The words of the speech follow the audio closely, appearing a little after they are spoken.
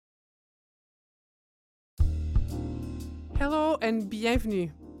Hello and bienvenue.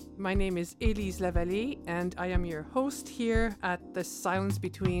 My name is Elise and I am your host here at the Silence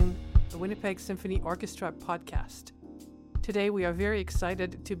Between the Winnipeg Symphony Orchestra podcast. Today we are very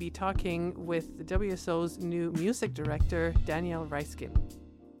excited to be talking with the WSO's new music director, Danielle Raiskin.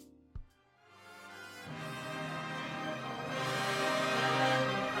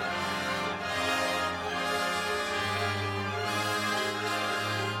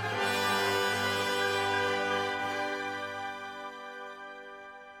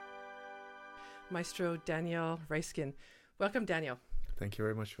 Maestro Danielle Raiskin. Welcome, Danielle. Thank you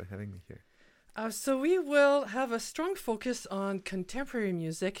very much for having me here. So we will have a strong focus on contemporary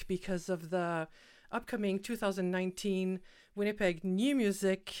music because of the upcoming 2019 Winnipeg New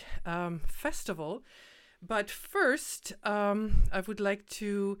Music Festival. But first, I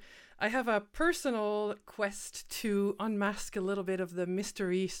have a personal quest to unmask a little bit of the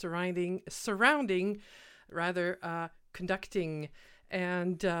mystery surrounding conducting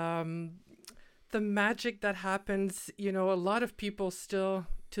and the magic that happens. You know, a lot of people still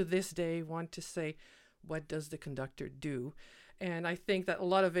to this day want to say, what does the conductor do? And I think that a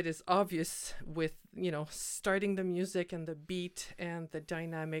lot of it is obvious with, starting the music and the beat and the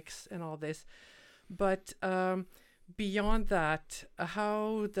dynamics and all this. But beyond that,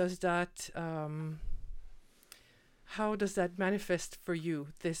 how does that manifest for you,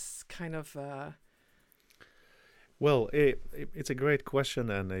 this kind of... Well, it's a great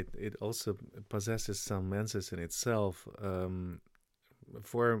question, and it also possesses some answers in itself.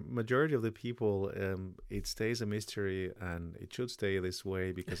 For majority of the people, it stays a mystery, and it should stay this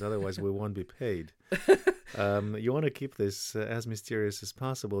way because otherwise we won't be paid. You want to keep this as mysterious as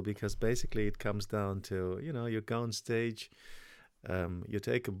possible because basically it comes down to, you go on stage, you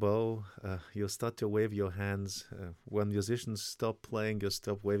take a bow, you start to wave your hands. When musicians stop playing, you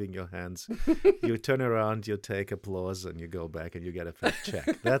stop waving your hands. You turn around, you take applause, and you go back and you get a fat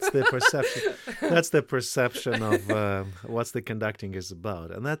check. That's the perception. That's the perception of what the conducting is about,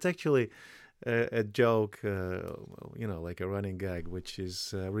 and that's actually a joke, like a running gag, which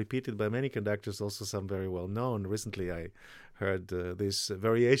is repeated by many conductors, also some very well known. Recently, I heard these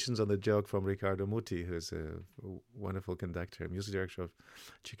variations on the joke from Riccardo Muti, who's a wonderful conductor, music director of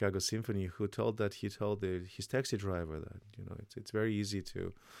Chicago Symphony, who told his taxi driver that it's very easy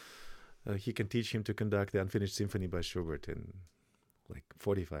to he can teach him to conduct the Unfinished Symphony by Schubert in like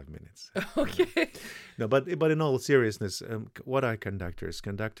 45 minutes. Okay. No, but in all seriousness, what are conductors?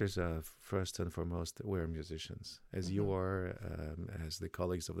 Conductors are first and foremost, we're musicians, as you are, as the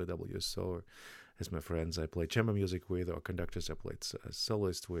colleagues of the WSO, as my friends I play chamber music with, or conductors I played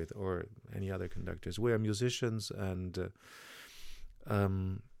soloist with, or any other conductors. We are musicians, and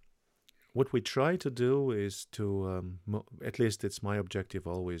what we try to do is to, at least it's my objective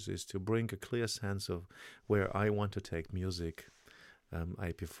always, is to bring a clear sense of where I want to take music.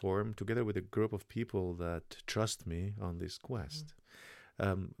 I perform together with a group of people that trust me on this quest.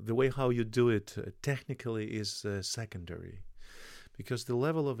 The way how you do it technically is secondary, because the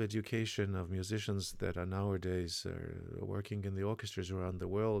level of education of musicians that are nowadays working in the orchestras around the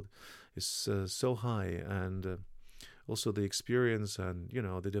world is so high, and also the experience and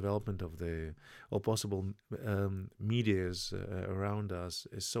the development of the all possible medias around us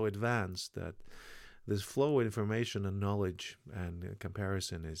is so advanced that this flow of information and knowledge and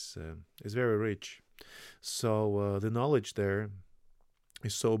comparison is very rich. So the knowledge there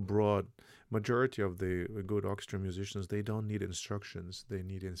is so broad. Majority of the good orchestra musicians, they don't need instructions, they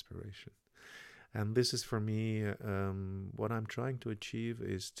need inspiration. And this is for me, what I'm trying to achieve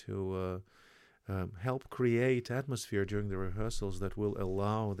is to help create atmosphere during the rehearsals that will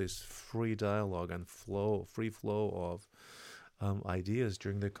allow this free dialogue and free flow of ideas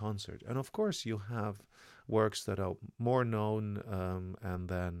during the concert. And of course you have works that are more known, and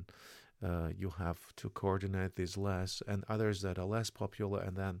then you have to coordinate these less, and others that are less popular,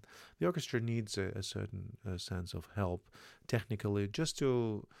 and then the orchestra needs a certain sense of help technically just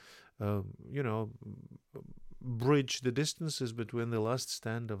to bridge the distances between the last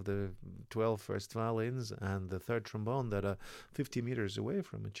stand of the 12 first violins and the third trombone that are 50 meters away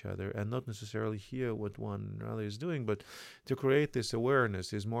from each other, and not necessarily hear what one another is doing, but to create this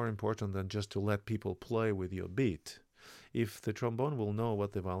awareness is more important than just to let people play with your beat. If the trombone will know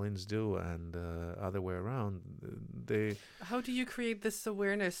what the violins do and other way around, How do you create this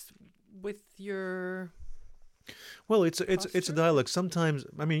awareness with your... Well, it's a dialogue. Sometimes,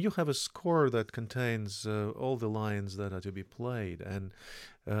 you have a score that contains all the lines that are to be played, and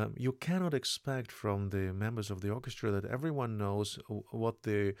you cannot expect from the members of the orchestra that everyone knows what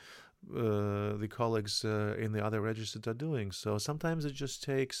the colleagues in the other registers are doing. So sometimes it just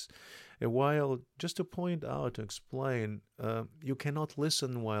takes a while just to point out, to explain you cannot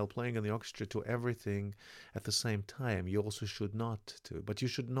listen while playing in the orchestra to everything at the same time. You also should not to, but you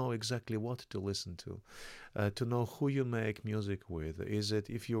should know exactly what to listen to know who you make music with. Is it,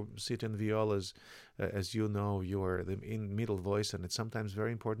 if you sit in violas, as you know, you are the in middle voice, and it's sometimes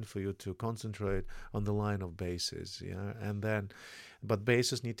very important for you to concentrate on the line of basses, yeah, and then, but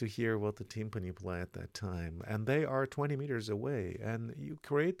basses need to hear what the timpani play at that time, and they are 20 meters away, and you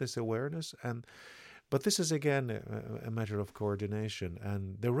create this awareness. And but this is again a matter of coordination,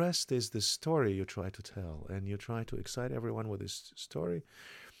 and the rest is the story you try to tell, and you try to excite everyone with this story,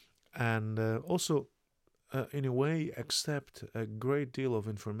 and also in a way accept a great deal of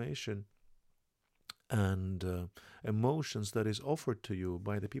information and emotions that is offered to you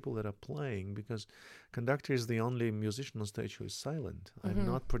by the people that are playing, because conductor is the only musician on stage who is silent. I'm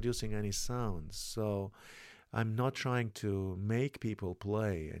not producing any sounds, so I'm not trying to make people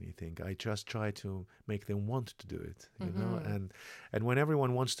play anything. I just try to make them want to do it, you know. And when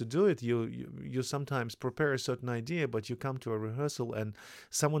everyone wants to do it, you sometimes prepare a certain idea, but you come to a rehearsal and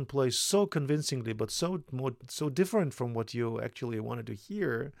someone plays so convincingly, but so different from what you actually wanted to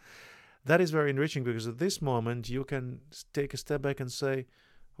hear. That is very enriching, because at this moment you can take a step back and say,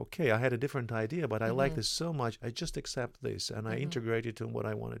 okay, I had a different idea, but I like this so much, I just accept this and I integrate it in what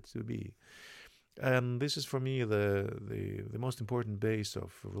I want it to be. And this is for me the most important base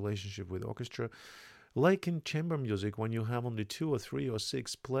of relationship with orchestra. Like in chamber music, when you have only 2 or 3 or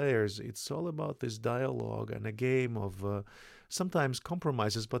 6 players, it's all about this dialogue and a game of sometimes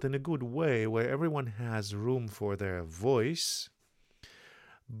compromises, but in a good way, where everyone has room for their voice.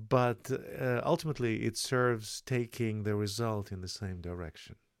 But ultimately, it serves taking the result in the same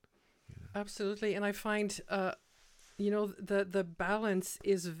direction. You know? Absolutely. And I find the balance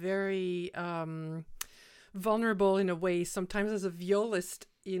is very vulnerable in a way. Sometimes as a violist,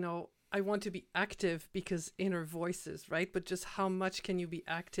 I want to be active because inner voices, right? But just how much can you be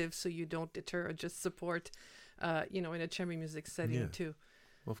active so you don't deter or just support, in a chamber music setting too?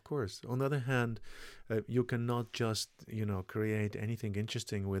 Of course. On the other hand, you cannot just, create anything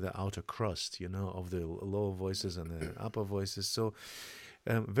interesting with the outer crust, of the lower voices and the upper voices. So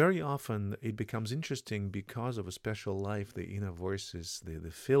very often it becomes interesting because of a special life, the inner voices,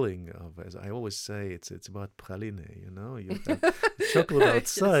 the feeling of, as I always say, it's about praline, you have chocolate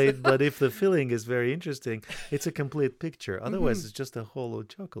outside, but if the feeling is very interesting, it's a complete picture. Otherwise, it's just a hollow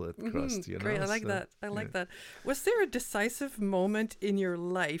chocolate crust, Great, I like that. I like that. Was there a decisive moment in your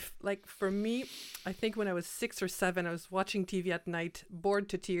life? Like for me, I think when I was 6 or 7, I was watching TV at night, bored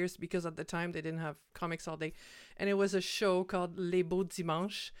to tears, because at the time they didn't have comics all day. And it was a show called Les Beaux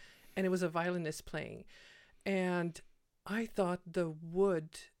Dimanches, and it was a violinist playing. And I thought the wood,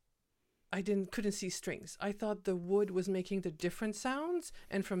 couldn't see strings. I thought the wood was making the different sounds.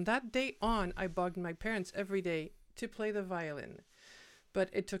 And from that day on, I bugged my parents every day to play the violin. But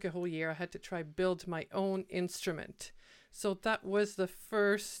it took a whole year. I had to try build my own instrument. So that was the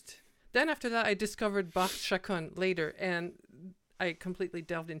first. Then after that, I discovered Bach Chaconne later, and I completely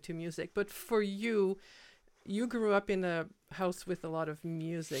delved into music. But for you, you grew up in a house with a lot of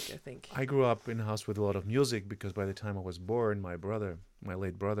music, I think. I grew up in a house with a lot of music because by the time I was born, my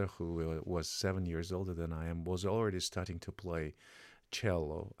late brother, who was 7 years older than I am, was already starting to play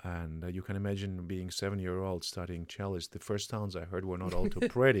cello. And you can imagine being 7-year-old studying cello. The first sounds I heard were not all too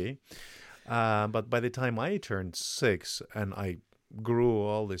pretty. But by the time I turned 6, and I grew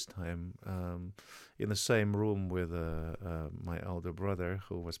all this time in the same room with my elder brother,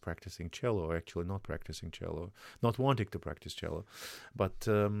 who was practicing cello, or actually not practicing cello, not wanting to practice cello. But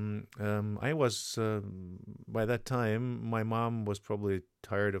I was, by that time, my mom was probably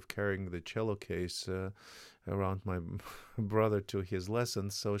tired of carrying the cello case around my brother to his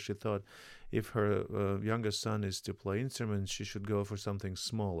lessons, so she thought if her youngest son is to play instruments, she should go for something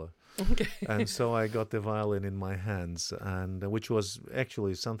smaller. Okay. And so I got the violin in my hands, and which was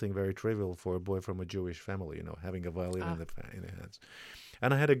actually something very trivial for a boy from a Jewish family, having a violin in the hands.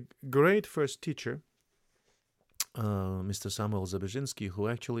 And I had a great first teacher, Mr. Samuel Zabezinski, who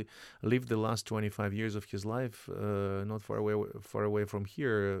actually lived the last 25 years of his life not far away from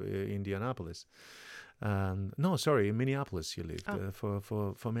here, Indianapolis. In Minneapolis he lived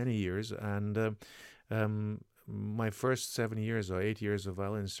for many years. And my first 7 years or 8 years of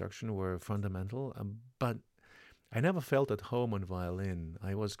violin instruction were fundamental, but I never felt at home on violin.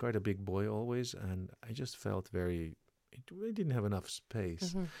 I was quite a big boy always, and I just felt I didn't have enough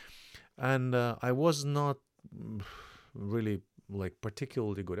space. And I was not really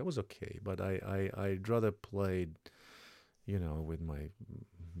particularly good. I was okay, but I'd rather played, with my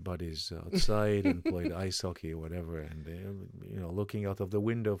buddies outside and played ice hockey or whatever, and looking out of the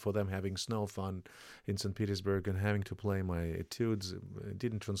window for them having snow fun in St. Petersburg and having to play my etudes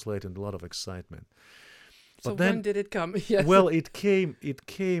didn't translate into a lot of excitement. So but then, when did it come? Yes. Well, it came.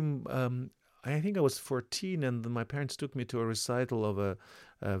 I think I was 14, and my parents took me to a recital of a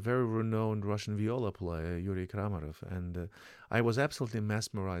very renowned Russian viola player, Yuri Kramarov, and I was absolutely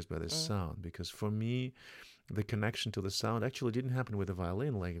mesmerized by this sound, because for me, the connection to the sound actually didn't happen with the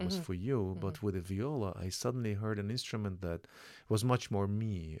violin like it was for you, but with the viola, I suddenly heard an instrument that was much more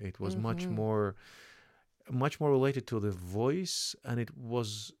me. It was much more related to the voice, and it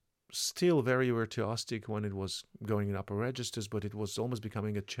was still very virtuosic when it was going in upper registers, but it was almost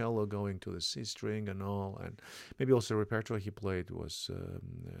becoming a cello going to the C string and all, and maybe also the repertoire he played was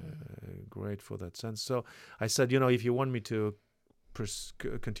great for that sense. So I said, if you want me to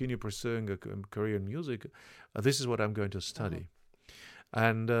continue pursuing a career in music, this is what I'm going to study.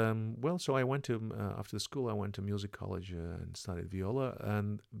 And so I went to after school I went to music college and studied viola,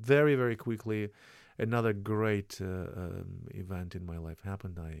 and very, very quickly another great event in my life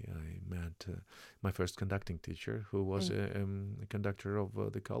happened. I met my first conducting teacher, who was a conductor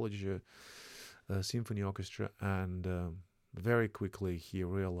of the college symphony orchestra, and very quickly he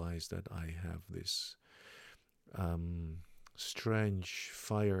realized that I have this strange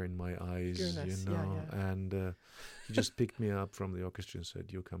fire in my eyes, and he just picked me up from the orchestra and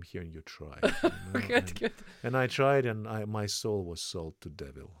said, "You come here and you try." Good. And I tried, and my soul was sold to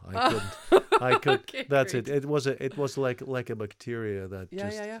devil. I could. Okay, that's great. it. It was like a bacteria that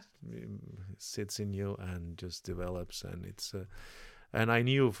sits in you and just develops, and it's. And I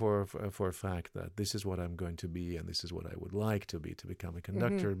knew for a fact that this is what I'm going to be, and this is what I would like to be, to become a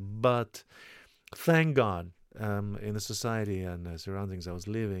conductor. But thank God, in the society and surroundings I was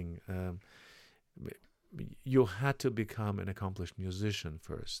living, you had to become an accomplished musician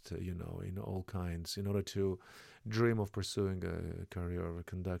first, in all kinds, in order to dream of pursuing a career of a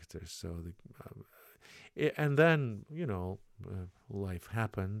conductor. So, and then, life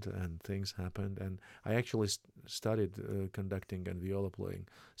happened and things happened, and I actually studied conducting and viola playing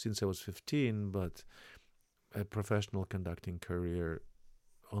since I was 15, but a professional conducting career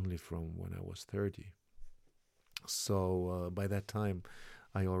only from when I was 30. So by that time,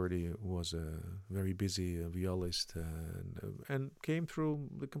 I already was a very busy violist and came through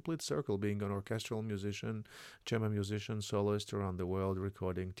the complete circle, being an orchestral musician, chamber musician, soloist around the world,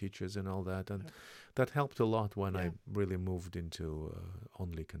 recording teachers and all that. And that helped a lot when I really moved into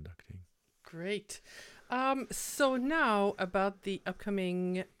only conducting. Great. So now about the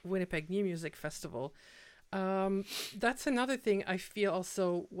upcoming Winnipeg New Music Festival. That's another thing I feel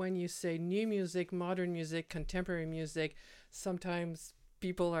also when you say new music, modern music, contemporary music, sometimes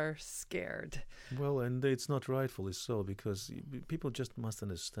people are scared. Well, and it's not rightfully so, because people just must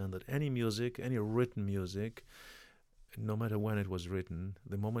understand that any music, any written music, no matter when it was written,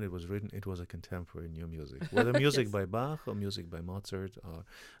 the moment it was written, it was a contemporary new music. Whether music by Bach or music by Mozart or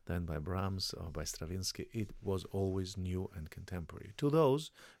then by Brahms or by Stravinsky, it was always new and contemporary to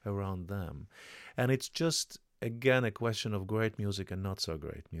those around them. And it's just, again, a question of great music and not so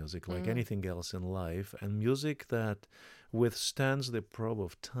great music, like anything else in life. And music that withstands the probe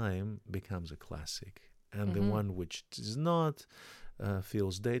of time becomes a classic. And the one which is not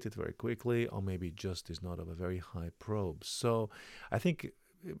feels dated very quickly, or maybe just is not of a very high probe. So I think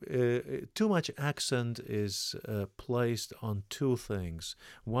too much accent is placed on two things.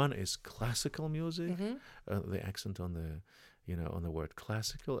 One is classical music, the accent on the on the word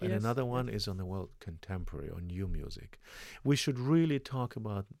classical, and another one is on the word contemporary or new music. We should really talk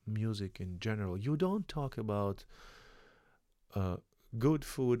about music in general. You don't talk about good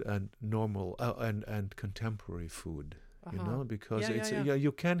food and normal and contemporary food. Because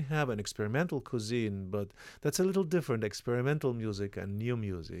you can have an experimental cuisine, but that's a little different, experimental music and new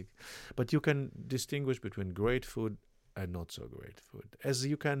music. But you can distinguish between great food and not so great food, as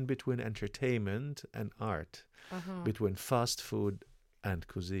you can between entertainment and art, between fast food and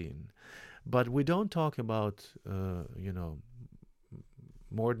cuisine. But we don't talk about,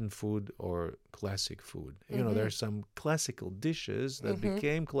 modern food or classic food. There are some classical dishes that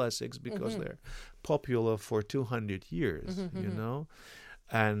became classics because they're popular for 200 years,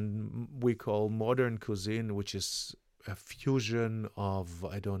 and we call modern cuisine, which is a fusion of,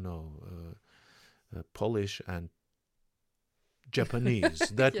 Polish and Japanese.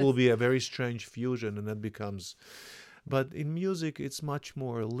 That will be a very strange fusion, and that becomes... But in music, it's much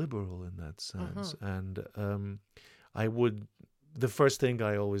more liberal in that sense. And the first thing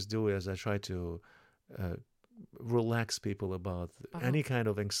I always do is I try to relax people about any kind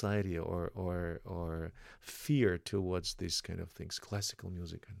of anxiety or fear towards these kind of things, classical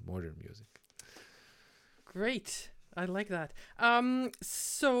music and modern music. Great. I like that.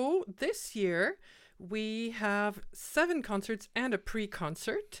 So this year we have 7 concerts and a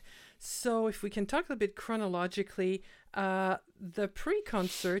pre-concert. So if we can talk a bit chronologically, the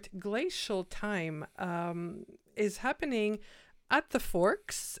pre-concert, Glacial Time, is happening at the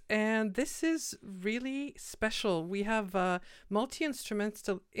Forks, and this is really special. We have a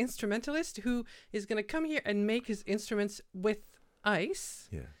multi-instrumentalist who is going to come here and make his instruments with ice.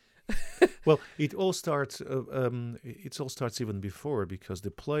 Yeah. Well, it all starts even before, because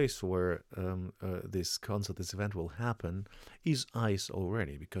the place where this event will happen is ice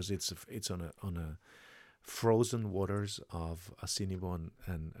already, because it's on a frozen waters of Assiniboine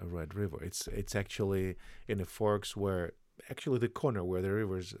and Red River. It's actually in the Forks, where actually the corner where the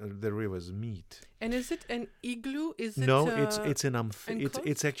rivers meet. And is it an igloo? No, it's it's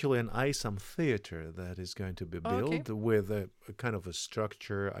actually an ice amphitheater that is going to be built with a kind of a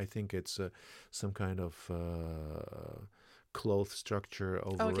structure. I think it's some kind of cloth structure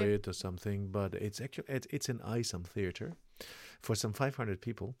over it or something. But it's actually it's an ice amphitheater for some 500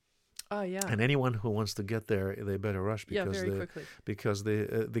 people. Oh, yeah. And anyone who wants to get there, they better rush, because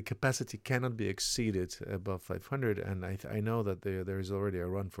the capacity cannot be exceeded above 500. And I know that there is already a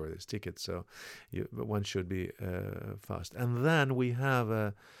run for this ticket, so one should be fast. And then we have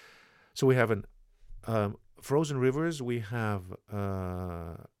an frozen rivers. We have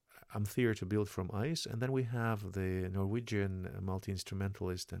amphitheater built from ice, and then we have the Norwegian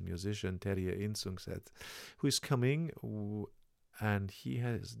multi-instrumentalist and musician Terje Insungset, who is coming. And he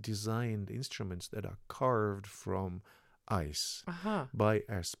has designed instruments that are carved from ice by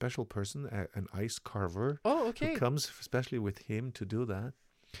a special person, an ice carver, who comes especially with him to do that.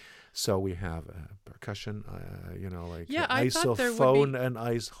 So we have percussion, isophone and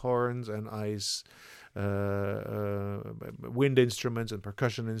ice horns and ice wind instruments and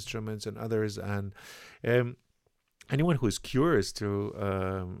percussion instruments and others. And anyone who is curious to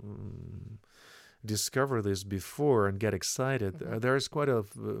discover this before and get excited, there's quite a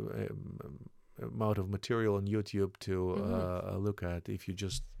amount of material on YouTube to look at. If you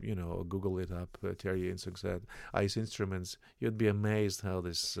just Google it up, Terje Insungset ice instruments, you'd be amazed how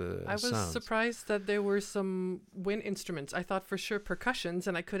this I was sounds. Surprised that there were some wind instruments. I thought for sure percussions,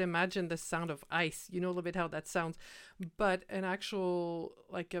 and I could imagine the sound of ice, a little bit how that sounds, but an actual,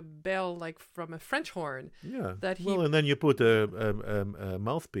 like a bell, like from a French horn. Yeah. And then you put a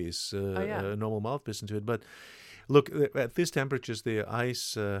mouthpiece, a normal mouthpiece into it. But look, at these temperatures, the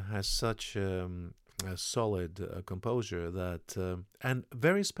ice has such a solid composure that and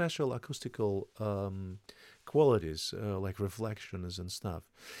very special acoustical qualities, like reflections and stuff.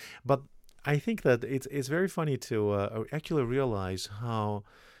 But I think that it's very funny to actually realize how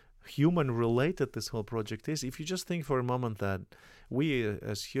human-related this whole project is. If you just think for a moment that we,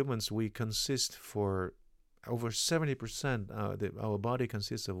 as humans, we consist for over 70%, our body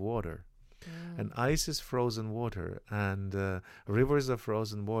consists of water. And ice is frozen water, and rivers are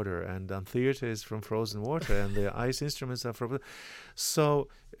frozen water, and amphitheater is from frozen water, and the ice instruments are from. So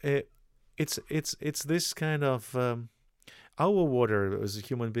it's this kind of our water as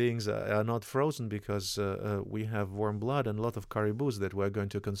human beings are not frozen because we have warm blood and a lot of caribous that we're going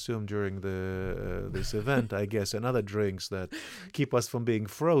to consume during this event, I guess, and other drinks that keep us from being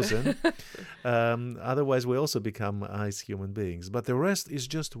frozen. Otherwise, we also become ice human beings. But the rest is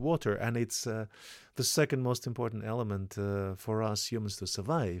just water, and it's the second most important element for us humans to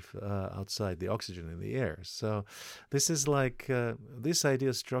survive outside the oxygen in the air. So this is like this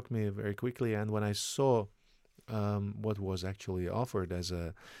idea struck me very quickly, and when I saw what was actually offered as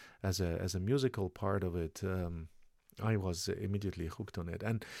a musical part of it, I was immediately hooked on it.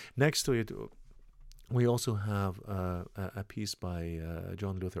 And next to it, we also have a piece by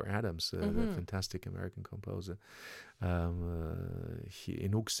John Luther Adams, a fantastic American composer,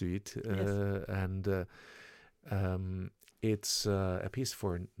 in Hook Suite, and it's a piece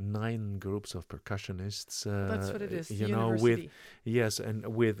for 9 groups of percussionists. That's what it is.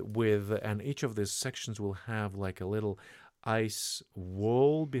 And each of these sections will have like a little ice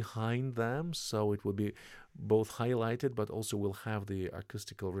wall behind them, so it will be both highlighted, but also will have the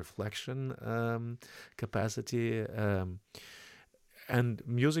acoustical reflection capacity. And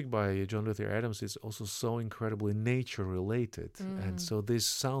music by John Luther Adams is also so incredibly nature related, and so these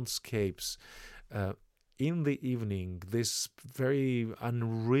soundscapes. In the evening, this very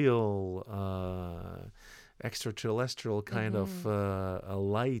unreal, extraterrestrial kind of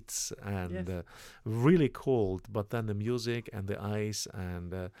lights and really cold, but then the music and the ice,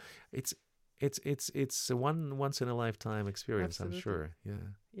 and it's a once in a lifetime experience. Absolutely. I'm sure. Yeah.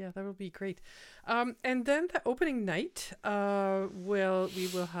 Yeah, that will be great. And then the opening night, we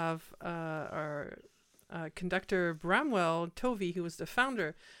will have our conductor Bramwell Tovey, who was the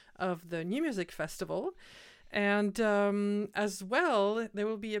founder of the New Music Festival. And as well, there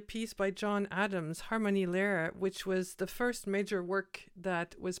will be a piece by John Adams, Harmonie Lehre, which was the first major work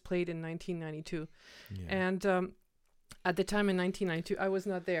that was played in 1992. Yeah. And at the time in 1992, I was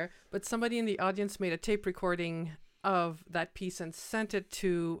not there, but somebody in the audience made a tape recording of that piece and sent it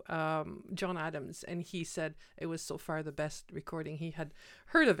to John Adams, and he said it was so far the best recording he had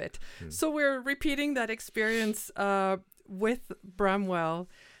heard of it. So we're repeating that experience with Bramwell.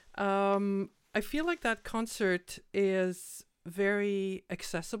 I feel like that concert is very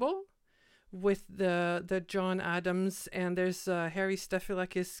accessible with the John Adams, and there's Harry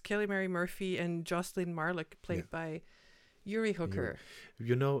Stefilakis, Kelly Mary Murphy, and Jocelyn Marlick, played by Yuri Hooker.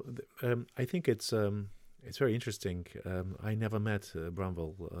 You know, I think it's very interesting. I never met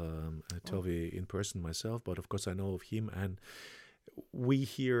Bramwell Tovey in person myself, but of course I know of him, and we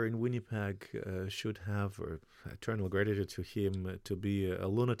here in Winnipeg should have eternal gratitude to him to be a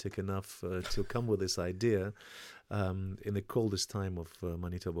lunatic enough to come with this idea in the coldest time of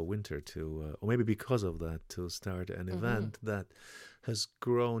Manitoba winter or maybe because of that, to start an event that has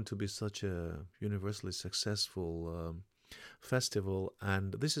grown to be such a universally successful festival.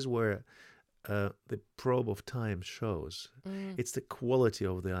 And this is where the probe of time shows. It's the quality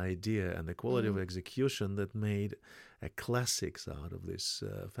of the idea and the quality of execution that made a classics out of this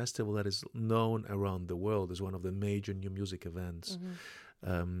festival that is known around the world as one of the major new music events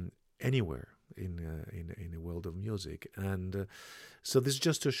anywhere in the world of music. And so this is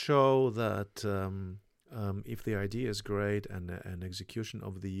just to show that if the idea is great and execution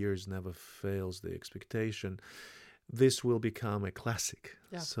over the years never fails the expectation, this will become a classic.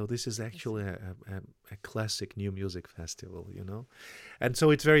 Yeah. So this is actually a classic new music festival, you know. And so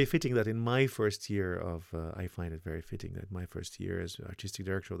it's very fitting that in my first year I find it very fitting that my first year as artistic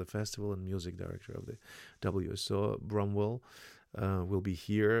director of the festival and music director of the WSO, Bramwell, will be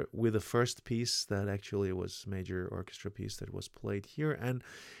here with the first piece that actually was major orchestra piece that was played here. And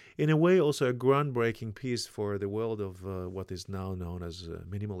in a way also a groundbreaking piece for the world of what is now known as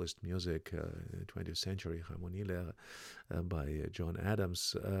minimalist music, 20th century, Harmonie Lehre, by John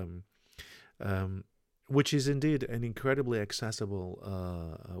Adams, which is indeed an incredibly accessible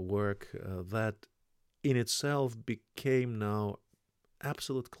work that in itself became now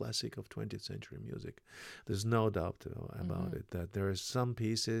absolute classic of 20th century music. There's no doubt about it, that there are some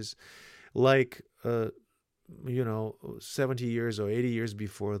pieces like 70 years or 80 years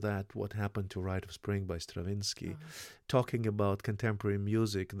before that, What Happened to Rite of Spring by Stravinsky, talking about contemporary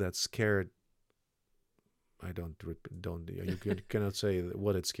music that scared, you cannot say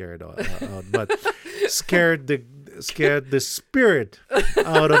what it scared out, but scared the spirit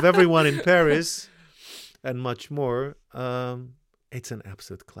out of everyone in Paris and much more. It's an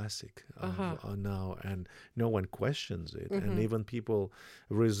absolute classic now, and no one questions it. And even people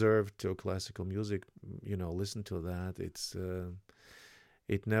reserved to classical music, listen to that.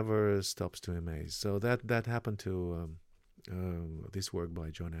 It never stops to amaze. So that happened to this work by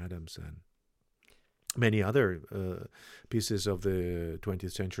John Adams and many other pieces of the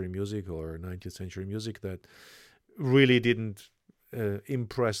 20th century music or 19th century music that really didn't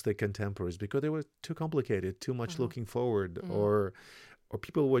impress the contemporaries because they were too complicated, too much looking forward, or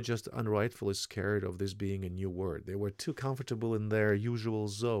people were just unrightfully scared of this being a new word. They were too comfortable in their usual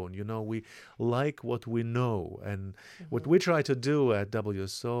zone. We like what we know, and what we try to do at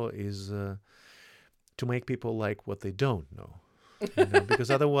WSO is to make people like what they don't know.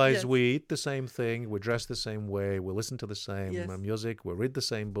 Because otherwise we eat the same thing, we dress the same way, we listen to the same music, we read the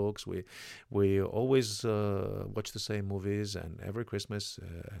same books, we always watch the same movies, and every Christmas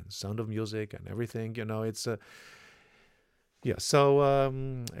and Sound of Music and everything, it's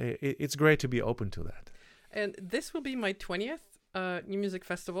it's great to be open to that. And this will be my 20th New Music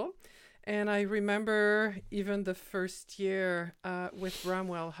Festival. And I remember even the first year with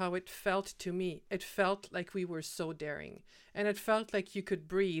Bramwell, how it felt to me. It felt like we were so daring. And it felt like you could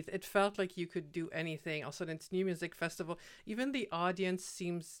breathe. It felt like you could do anything. Also, it's New Music Festival. Even the audience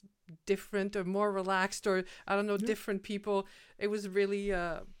seems different or more relaxed or, different people. It was really,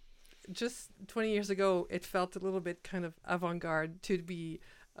 just 20 years ago, it felt a little bit kind of avant-garde to be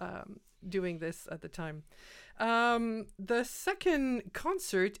doing this at the time. The second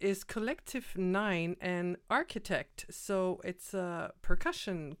concert is Collective 9 and Architect. So it's a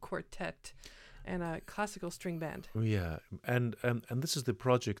percussion quartet and a classical string band. Yeah, and this is the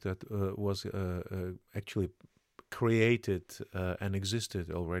project that was actually created and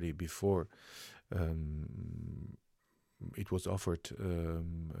existed already before it was offered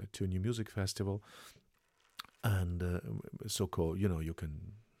to a New Music Festival, and so-called, you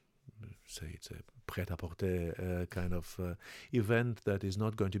can say it's a prêt-à-porter kind of event that is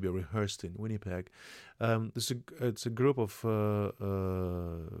not going to be rehearsed in Winnipeg. It's a group of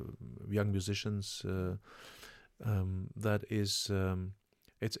young musicians that is.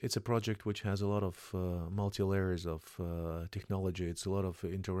 It's a project which has a lot of multi-layers of technology. It's a lot of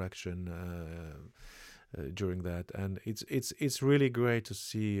interaction during that, and it's really great to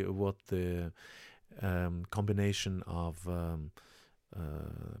see what the combination of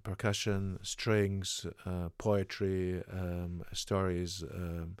percussion, strings, poetry, stories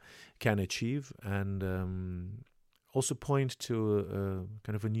can achieve, and also point to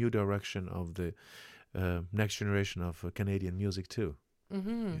kind of a new direction of the next generation of Canadian music too.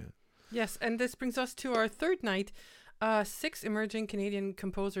 Mm-hmm. Yeah. Yes, and this brings us to our third night. 6 emerging Canadian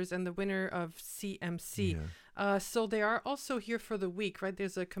composers and the winner of CMC. Yeah. So they are also here for the week, right?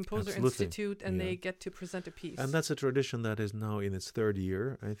 There's a Composer Institute, and they get to present a piece. And that's a tradition that is now in its third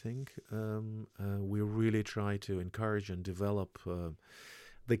year, I think. We really try to encourage and develop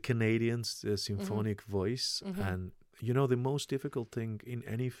the Canadians' symphonic voice. Mm-hmm. And, the most difficult thing in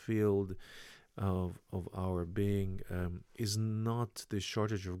any field of our being is not the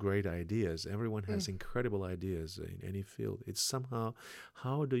shortage of great ideas. Everyone has incredible ideas in any field. It's somehow,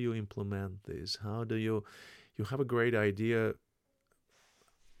 how do you implement this? How do you have a great idea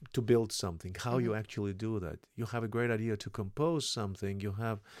to build something? How you actually do that? You have a great idea to compose something. You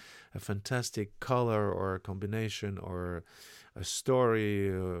have a fantastic color or a combination or a story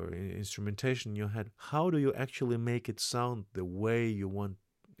or instrumentation you had. How do you actually make it sound the way you want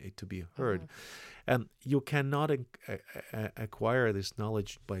it to be heard? And you cannot acquire this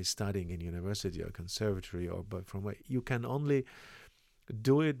knowledge by studying in university or conservatory you can only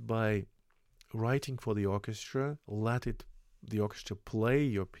do it by writing for the orchestra, the orchestra play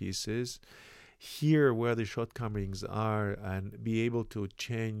your pieces, hear where the shortcomings are, and be able to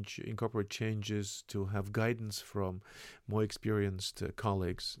incorporate changes, to have guidance from more experienced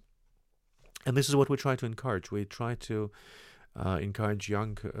colleagues. And this is what we try to encourage. We try to encourage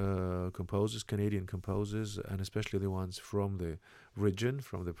young composers, Canadian composers, and especially the ones from the region,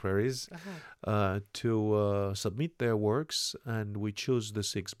 from the prairies, to submit their works, and we choose the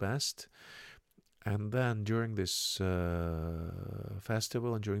 6 best. And then during this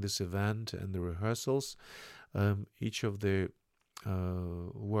festival and during this event and the rehearsals, each of the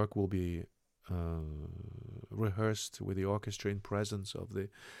work will be rehearsed with the orchestra in presence of the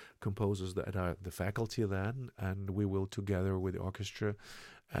composers that are the faculty then, and we will together with the orchestra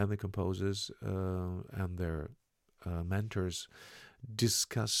and the composers and their mentors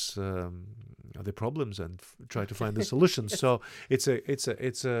discuss the problems and try to find the solutions. So it's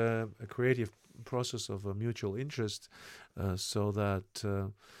a creative process of a mutual interest, so that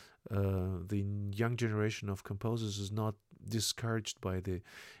the young generation of composers is not discouraged by the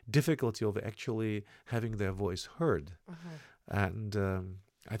difficulty of actually having their voice heard. And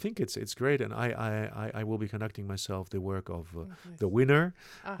I think it's great, and I will be conducting myself the work of the winner,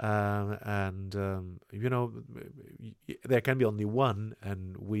 and there can be only one,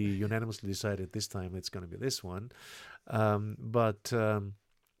 and we unanimously decided this time it's going to be this one, but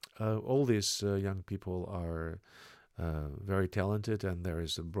all these young people are very talented, and there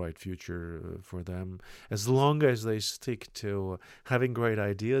is a bright future for them as long as they stick to having great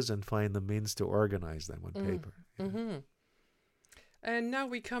ideas and find the means to organize them on paper. Mm-hmm. And now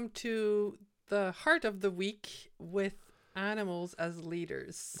we come to the heart of the week with animals as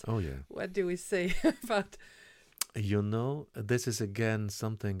leaders. Oh, yeah. What do we say about... This is again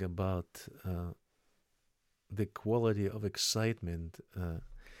something about the quality of excitement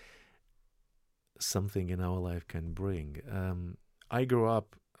something in our life can bring. I grew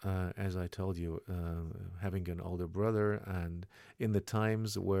up, as I told you, having an older brother, and in the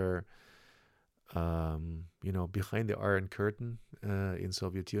times where behind the Iron Curtain in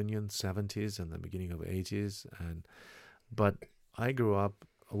Soviet Union, 70s and the beginning of 80s. But I grew up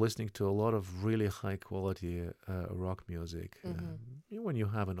listening to a lot of really high quality rock music. When you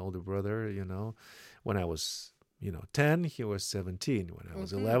have an older brother, when I was 10, he was 17. When I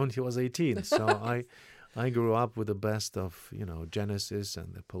was 11, he was 18. So I grew up with the best of, Genesis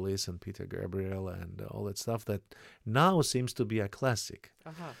and the Police and Peter Gabriel and all that stuff that now seems to be a classic.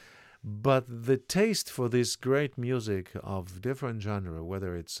 But the taste for this great music of different genre,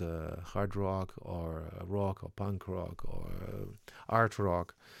 whether it's hard rock or punk rock or art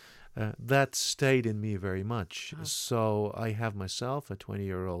rock, that stayed in me very much. So I have myself a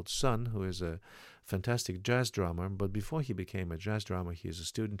 20-year-old son who is a fantastic jazz drummer. But before he became a jazz drummer, he is a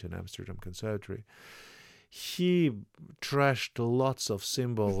student in Amsterdam Conservatory. He trashed lots of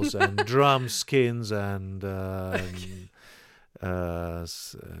cymbals and drum skins and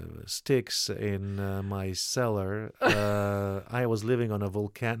sticks in my cellar. I was living on a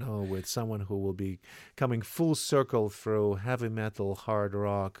volcano with someone who will be coming full circle through heavy metal, hard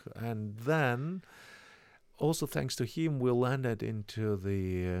rock, and then also thanks to him we landed into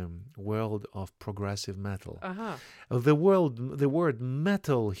the world of progressive metal. The word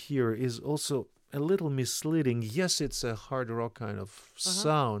metal here is also a little misleading. Yes, it's a hard rock kind of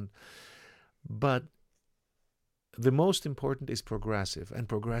sound, but the most important is progressive, and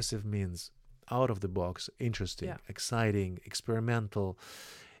progressive means out of the box, interesting, exciting, experimental.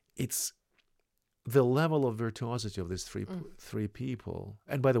 It's the level of virtuosity of these three people.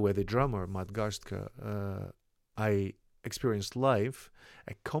 And by the way, the drummer, Matt Garstka, I experienced live,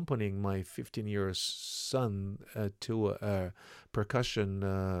 accompanying my 15-year son to a percussion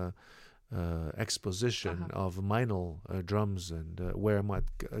exposition of Meinl drums, and where Matt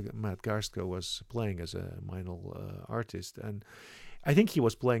Garstka was playing as a Meinl artist, and I think he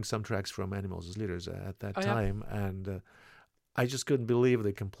was playing some tracks from Animals as Leaders at that time, and I just couldn't believe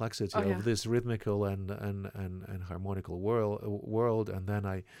the complexity of this rhythmical and harmonical world. And then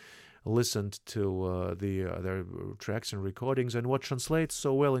I listened to their tracks and recordings, and what translates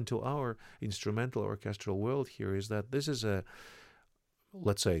so well into our instrumental orchestral world here is that this is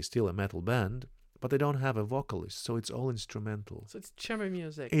let's say, still a metal band, but they don't have a vocalist, so it's all instrumental. So it's chamber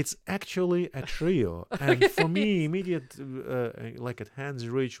music. It's actually a trio. And for me, immediate, like at hand's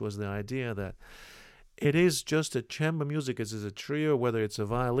reach, was the idea that it is just a chamber music. It is a trio, whether it's a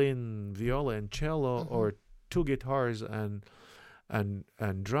violin, viola, and cello, or two guitars and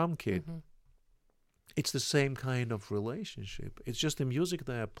drum kit. It's the same kind of relationship. It's just the music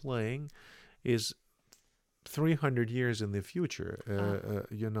they are playing is 300 years in the future,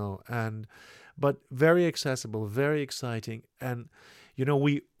 but very accessible, very exciting. And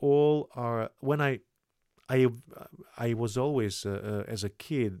we all are. When I was always as a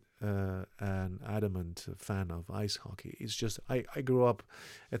kid an adamant fan of ice hockey. It's just I grew up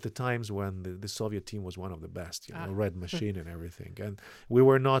at the times when the Soviet team was one of the best, Red Machine and everything, and we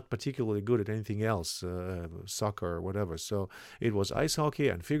were not particularly good at anything else, soccer or whatever. So it was ice hockey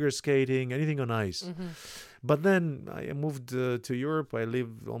and figure skating, anything on ice. But then I moved to Europe. I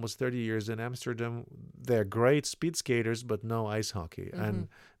lived almost 30 years in Amsterdam. They're great speed skaters, but no ice hockey. And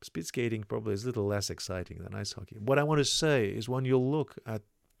speed skating probably is a little less exciting than ice hockey. What I want to say is when you look at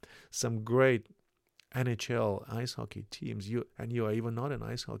some great NHL ice hockey teams, you are even not an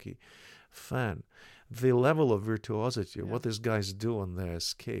ice hockey fan, the level of virtuosity, what these guys do on their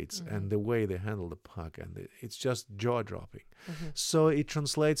skates and the way they handle the puck, and it's just jaw-dropping. So it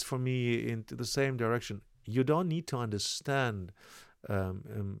translates for me into the same direction. You don't need to understand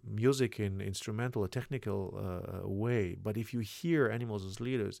music in instrumental or technical way, but if you hear Animals as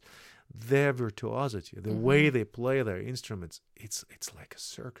Leaders, their virtuosity, the way they play their instruments, it's like a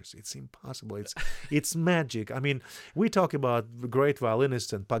circus. It's impossible. It's magic. I mean, we talk about great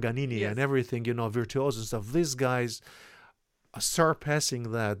violinists and Paganini and everything, virtuoso and stuff. These guys are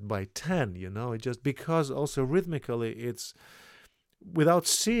surpassing that by 10, just because also rhythmically it's, without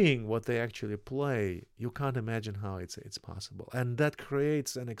seeing what they actually play, you can't imagine how it's possible. And that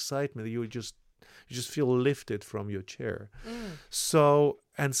creates an excitement. You just feel lifted from your chair. So,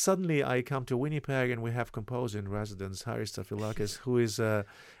 and suddenly I come to Winnipeg and we have composer in residence, Haris Stafilakis, who is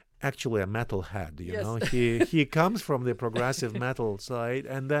actually a metalhead, you know. He comes from the progressive metal side,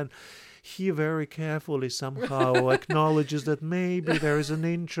 and then he very carefully somehow acknowledges that maybe there is an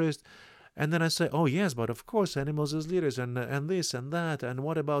interest. And then I say, oh, yes, but of course, Animals as Leaders and this and that. And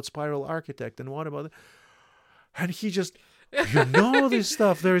what about Spiral Architect? And what about... And he just... this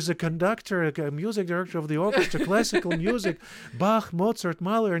stuff. There is a conductor, a music director of the orchestra, classical music, Bach, Mozart,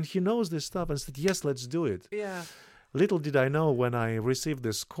 Mahler, and he knows this stuff and said, yes, let's do it. Yeah. Little did I know when I received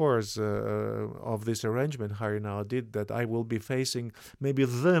the scores of this arrangement Harry now did that I will be facing maybe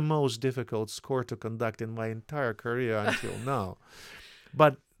the most difficult score to conduct in my entire career until now.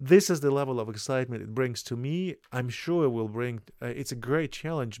 But this is the level of excitement it brings to me. I'm sure it will bring, it's a great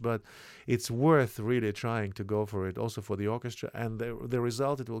challenge, but it's worth really trying to go for it, also for the orchestra. And the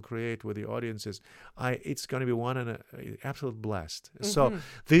result it will create with the audiences, it's going to be an absolute blast. So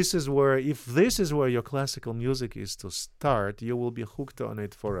this is where, if this is where your classical music is to start, you will be hooked on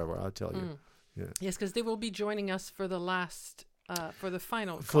it forever, I'll tell you. Yeah. Yes, because they will be joining us for the last for the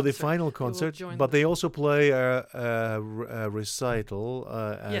final for the concert. final concert, but they also play a recital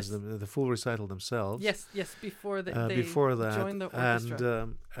as the full recital themselves. Yes, before they before that, join the orchestra.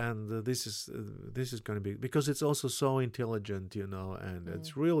 And this is going to be, because it's also so intelligent, and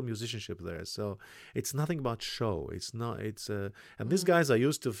it's real musicianship there. So it's nothing about show. It's not. And these guys are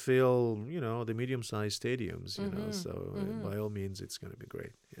used to fill the medium-sized stadiums. So by all means, it's going to be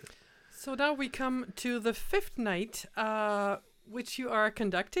great. Yeah. So now we come to the fifth night, which you are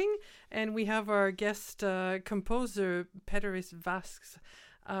conducting, and we have our guest composer Peteris Vasks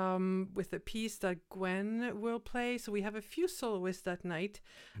with a piece that Gwen will play. So we have a few soloists that night.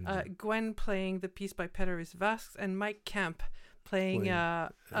 Gwen playing the piece by Peteris Vasks, and Mike Camp playing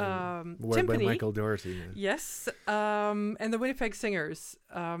Timpani by Michael Doherty. Yeah. Yes, and the Winnipeg Singers.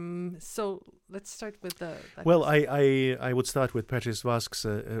 So let's start with the. Well, I would start with Peteris Vasks,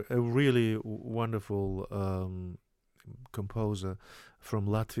 a really wonderful composer from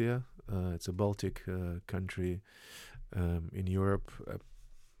Latvia. It's a Baltic country in Europe,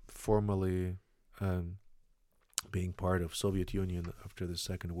 formerly being part of Soviet Union after the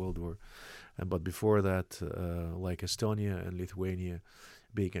Second World War, but before that, like Estonia and Lithuania,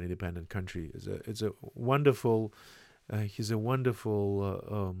 being an independent country, it's a wonderful. He's a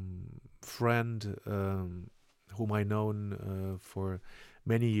wonderful friend whom I known for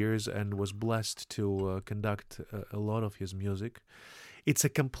many years and was blessed to conduct a lot of his music. It's a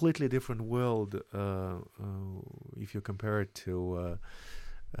completely different world if you compare it to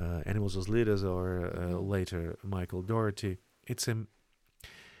Animals as Leaders or later Michael Doherty.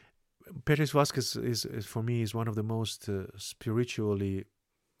 Peteris Vasks is for me is one of the most spiritually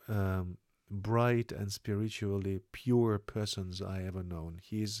bright and spiritually pure persons I ever known.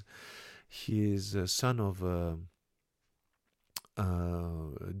 He's a son of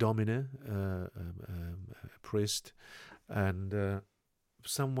Domine, a priest, and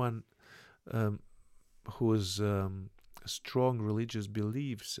someone whose strong religious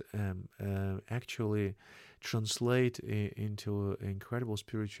beliefs actually translate into incredible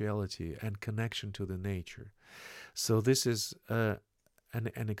spirituality and connection to the nature. So this is a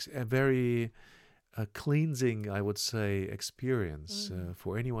very cleansing, I would say, experience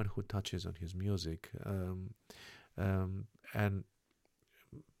for anyone who touches on his music. And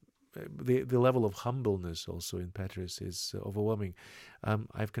the level of humbleness also in Peteris is overwhelming.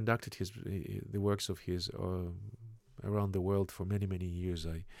 I've conducted the works of his around the world for many, many years.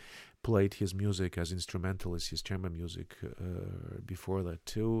 I played his music as instrumentalist, his chamber music before that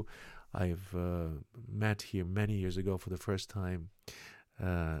too. I've met him many years ago for the first time,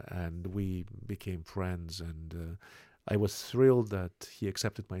 and we became friends, and I was thrilled that he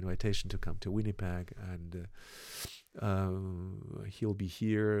accepted my invitation to come to Winnipeg, and he'll be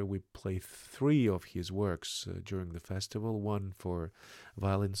here. We play 3 of his works during the festival, one for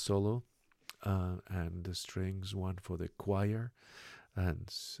violin solo and the strings, one for the choir and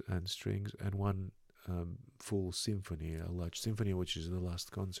strings, and one full symphony, a large symphony, which is the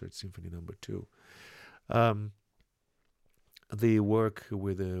last concert, Symphony Number 2. The work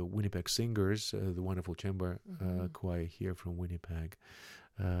with the Winnipeg Singers, the wonderful chamber choir here from Winnipeg,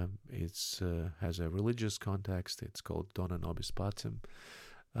 it's has a religious context. It's called Dona Nobis Pacem,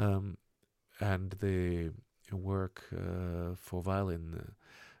 and the work for violin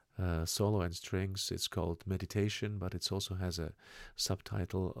solo and strings, it's called Meditation, but it also has a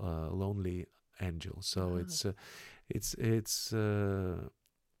subtitle, Lonely Angel. So it's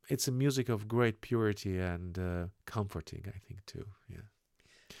a music of great purity and comforting, I think, too. Yeah.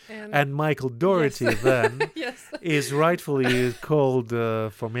 And Michael Doherty then is rightfully called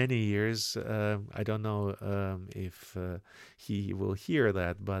for many years. I don't know if he will hear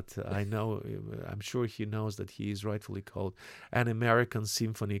that, but I'm sure he knows that he is rightfully called an American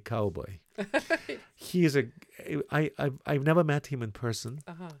symphony cowboy. He is I've never met him in person,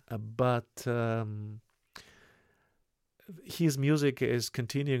 but his music is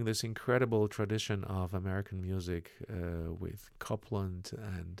continuing this incredible tradition of American music with Copland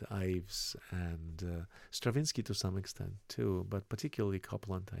and Ives and Stravinsky to some extent too, but particularly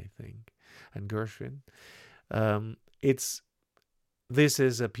Copland, I think, and Gershwin. This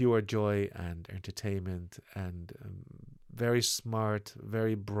is a pure joy and entertainment, and very smart,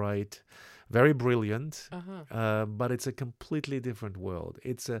 very bright, very brilliant, but it's a completely different world.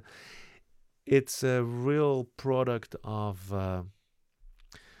 It's a real product of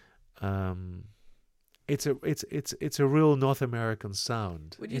it's a real North American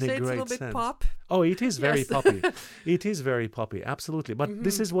sound. Would you say it's a little bit pop? Oh, it is very poppy. It is very poppy, absolutely. But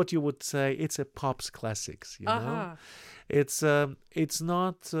this is what you would say, it's a pop's classics, you know? it's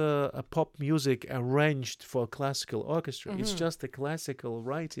not a pop music arranged for classical orchestra. It's just a classical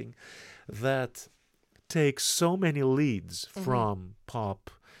writing that takes so many leads from pop,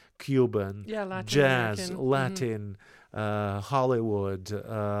 Cuban, Latin jazz, American. Latin, Hollywood,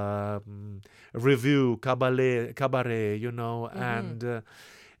 revue, cabaret, you know, and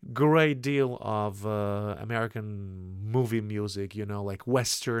great deal of American movie music, you know, like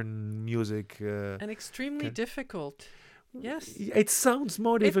Western music. And extremely difficult. Yes. It sounds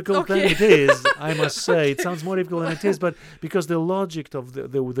more difficult than it is, I must say. It sounds more difficult than it is, but because the logic of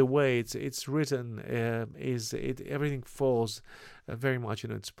the way it's written everything falls very much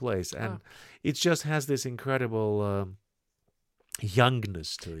in its place, and it just has this incredible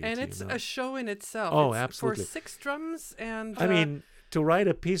youngness to it. And it's a show in itself. Oh, it's absolutely. For 6 drums and... I mean, to write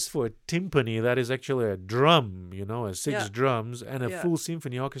a piece for timpani that is actually a drum, you know, a 6 drums and a full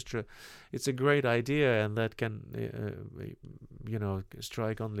symphony orchestra, it's a great idea, and that can, you know,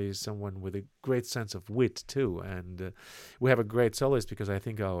 strike only someone with a great sense of wit too. And we have a great soloist, because I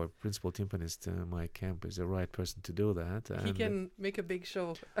think our principal timpanist, Mike Kemp, is the right person to do that. And he can make a big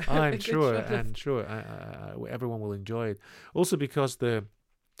show. I'm sure, everyone will enjoy it. Also because the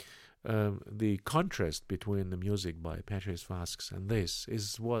contrast between the music by Petrus Vasks and this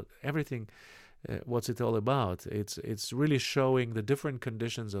is what's it all about. It's really showing the different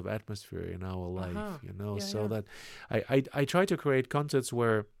conditions of atmosphere in our life, you know, that I try to create concerts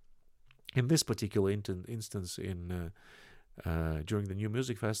where, in this particular instance during the New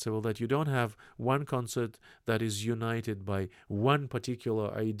Music Festival, that you don't have one concert that is united by one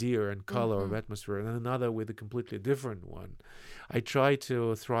particular idea and color of atmosphere and another with a completely different one. I try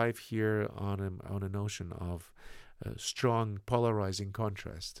to thrive here on a notion of strong polarizing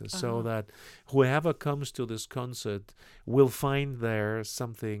contrast, so that whoever comes to this concert will find there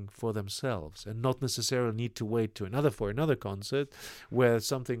something for themselves and not necessarily need to wait to another concert where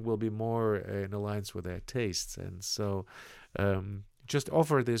something will be more in alliance with their tastes. And so just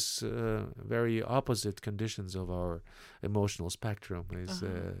offer this very opposite conditions of our emotional spectrum is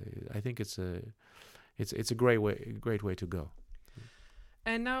I think it's a great way to go.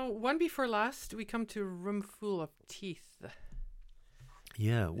 And now, one before last, we come to Room Full of Teeth.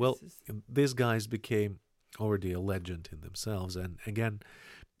 Yeah, well, these guys became already a legend in themselves, and again,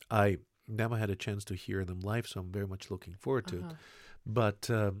 I never had a chance to hear them live, so I'm very much looking forward to it. But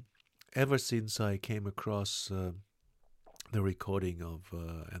ever since I came across the recording of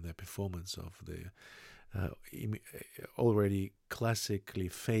and the performance of the already classically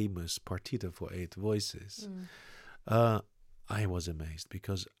famous Partita for 8 voices, I was amazed,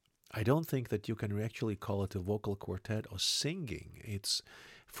 because I don't think that you can actually call it a vocal quartet or singing.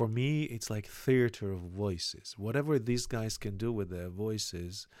 For me, it's like theater of voices. Whatever these guys can do with their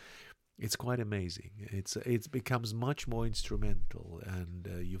voices, it's quite amazing. It becomes much more instrumental, and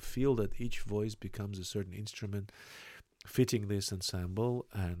you feel that each voice becomes a certain instrument fitting this ensemble,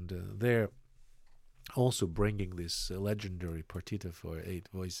 and they're also bringing this legendary Partita for 8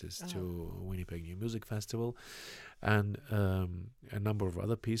 voices to Winnipeg New Music Festival, and a number of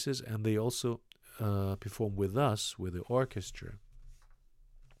other pieces. And they also perform with us, with the orchestra,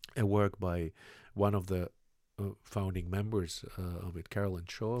 a work by one of the founding members of it, Carolyn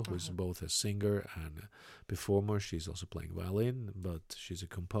Shaw, who's both a singer and a performer. She's also playing violin, but she's a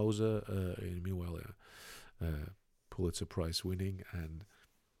composer, and meanwhile a Pulitzer Prize winning, and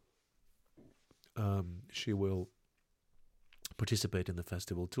she will participate in the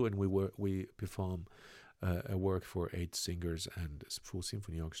festival too. And we perform a work for 8 singers and full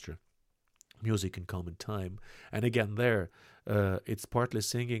symphony orchestra, music in common time. And again, there it's partly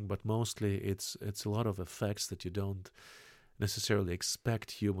singing, but mostly it's a lot of effects that you don't necessarily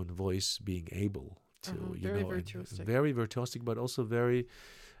expect human voice being able to. Very virtuosic. Very virtuosic, but also very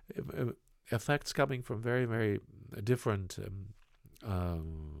effects coming from very, very different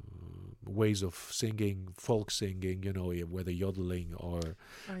ways of singing, folk singing, you know, whether yodeling or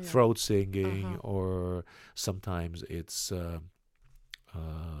throat singing, or sometimes it's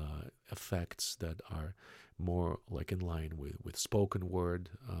effects that are more like in line with spoken word,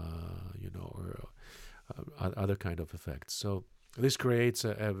 you know, or other kind of effects. So this creates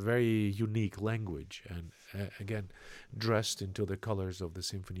a very unique language, and again, dressed into the colors of the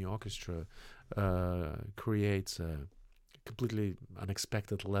symphony orchestra, creates a completely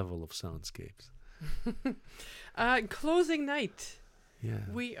unexpected level of soundscapes. Closing night. Yeah.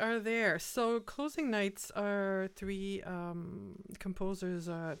 We are there. So closing nights are 3 composers,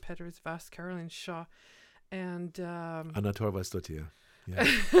 Petrus Vasks, Carolyn Shaw, and Anna Torvaldsdottir. Yeah.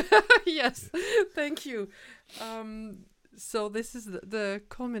 Yes, thank you. So this is the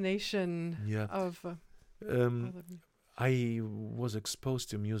culmination of... I was exposed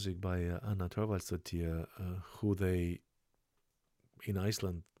to music by Anna Torvaldsdottir, who in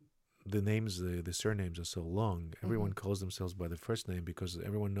Iceland, the surnames are so long. Everyone calls themselves by the first name because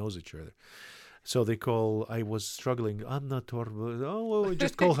everyone knows each other. So I was struggling, Anna Torvalds,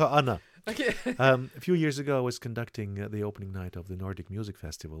 just call her Anna. Okay. A few years ago, I was conducting the opening night of the Nordic Music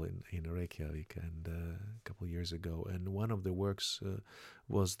Festival in Reykjavik, and a couple of years ago. And one of the works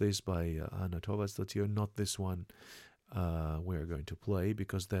was this by Anna Torvaldsdottir, not this one we're going to play,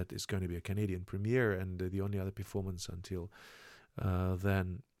 because that is going to be a Canadian premiere, and the only other performance until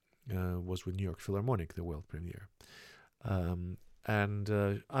then was with New York Philharmonic, the world premiere. And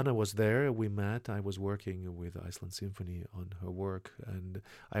Anna was there. We met. I was working with Iceland Symphony on her work, and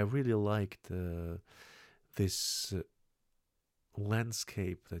I really liked this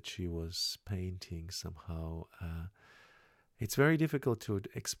landscape that she was painting somehow. It's very difficult to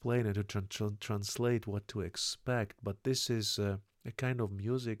explain and to translate what to expect, but this is a kind of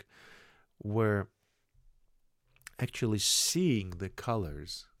music where actually seeing the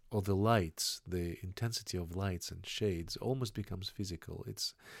colors or the lights, the intensity of lights and shades almost becomes physical.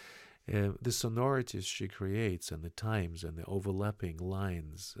 It's the sonorities she creates and the times and the overlapping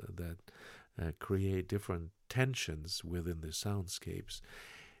lines that create different tensions within the soundscapes.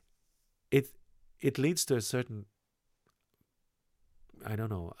 It leads to a certain, I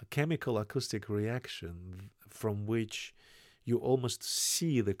don't know, a chemical acoustic reaction from which you almost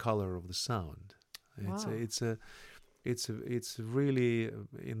see the color of the sound. Wow. It's really,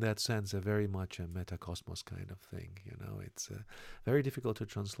 in that sense, a very much a metacosmos kind of thing. It's very difficult to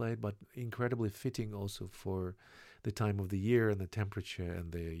translate, but incredibly fitting also for the time of the year and the temperature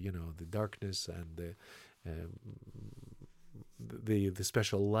and the darkness and the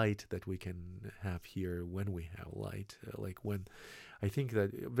special light that we can have here when we have light. I think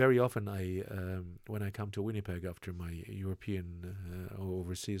that very often when I come to Winnipeg after my European or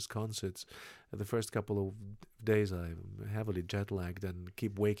overseas concerts, the first couple of days I'm heavily jet lagged and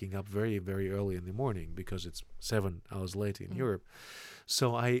keep waking up very, very early in the morning because it's 7 hours late in Europe.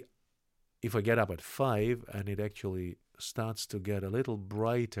 So if I get up at 5 and it actually starts to get a little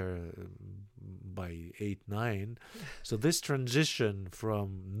brighter by 8, 9. So this transition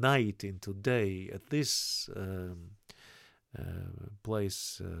from night into day at this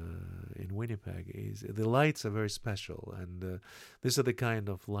place in Winnipeg is the lights are very special, and these are the kind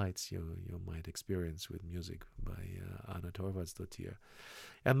of lights you might experience with music by Anna Torvaldsdottir.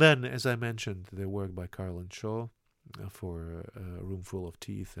 And then, as I mentioned, the work by Carl and Shaw for A Room Full of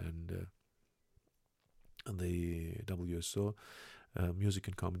Teeth and the WSO, Music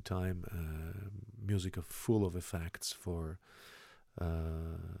in Common Time, music full of effects for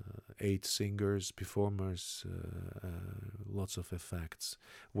 8 singers, performers, lots of effects,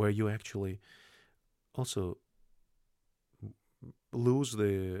 where you actually also lose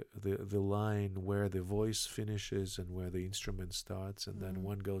the line where the voice finishes and where the instrument starts, and then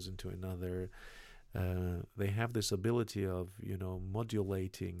one goes into another. They have this ability of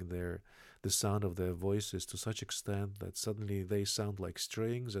modulating the sound of their voices to such extent that suddenly they sound like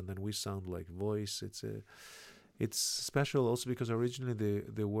strings and then we sound like voice. It's special also because originally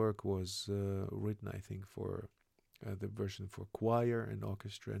the work was written, I think, for the version for choir and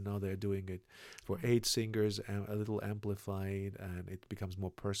orchestra, and now they're doing it for 8 singers and a little amplified, and it becomes more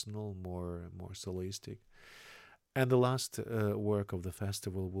personal, more solistic. And the last work of the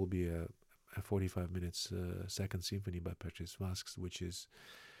festival will be a 45 minutes second symphony by Patrice Vasks, which is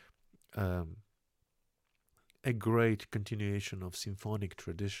a great continuation of symphonic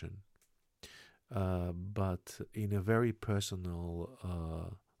tradition, but in a very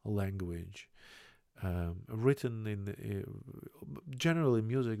personal language, written in generally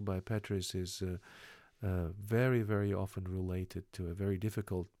music by Patrice is very, very often related to a very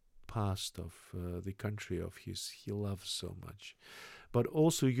difficult past of the country of he loves so much, but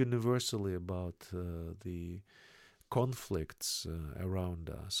also universally about the conflicts around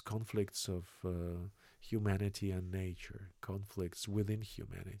us, conflicts of humanity and nature, conflicts within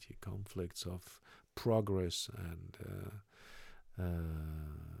humanity, conflicts of progress and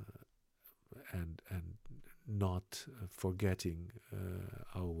not forgetting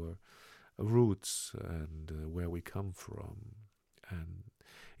our roots and where we come from. And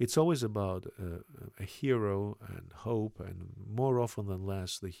it's always about a hero and hope, and more often than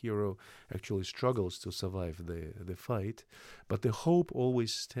less the hero actually struggles to survive the fight, but the hope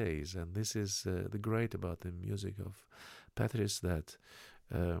always stays. And this is the great about the music of Patrice, that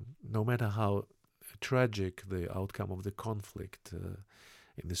no matter how tragic the outcome of the conflict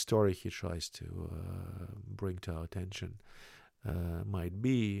in the story he tries to bring to our attention, might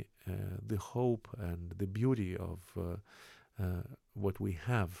be, the hope and the beauty of what we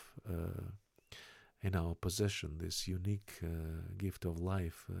have in our possession, this unique gift of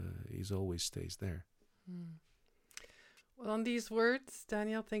life, is always stays there. Mm. Well, on these words,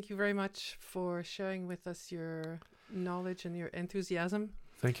 Daniel, thank you very much for sharing with us your knowledge and your enthusiasm.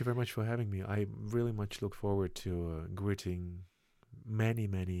 Thank you very much for having me. I really much look forward to greeting many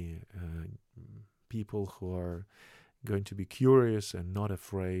people who are going to be curious and not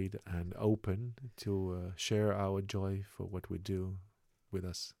afraid and open to share our joy for what we do with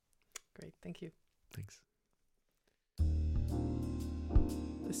us. Great, thank you. Thanks.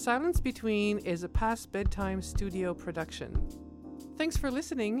 The Silence Between is a past bedtime studio production. Thanks for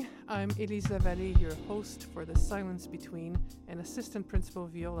listening. I'm Elise, your host for The Silence Between and assistant principal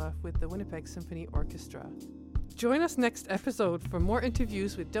viola with the Winnipeg Symphony Orchestra. Join us next episode for more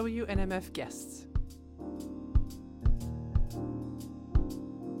interviews with WNMF guests.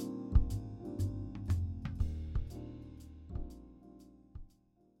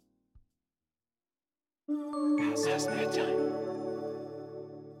 Past bedtime.